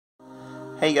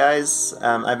Hey guys,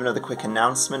 I have another quick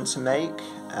announcement to make.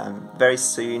 Very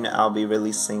soon I'll be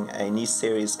releasing a new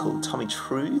series called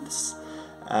TommyTruths.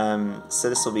 So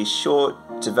this will be short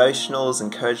devotionals,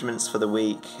 encouragements for the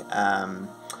week.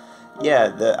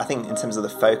 I think in terms of the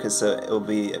focus, it will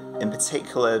be in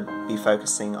particular be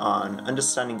focusing on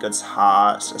understanding God's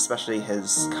heart, especially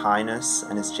His kindness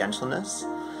and His gentleness,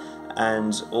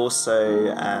 and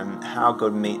also how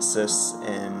God meets us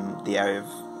in the area of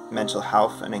mental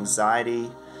health and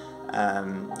anxiety.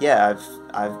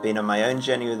 I've been on my own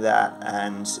journey with that,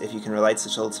 and if you can relate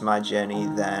at all to my journey,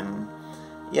 then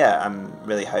I'm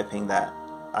really hoping that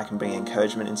I can bring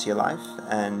encouragement into your life.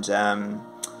 And I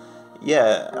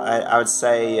would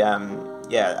say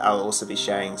I'll also be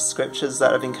sharing scriptures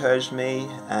that have encouraged me,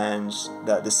 and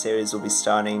that the series will be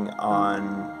starting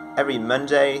on every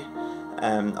Monday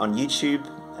on YouTube.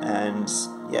 And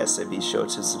so be sure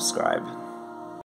to subscribe.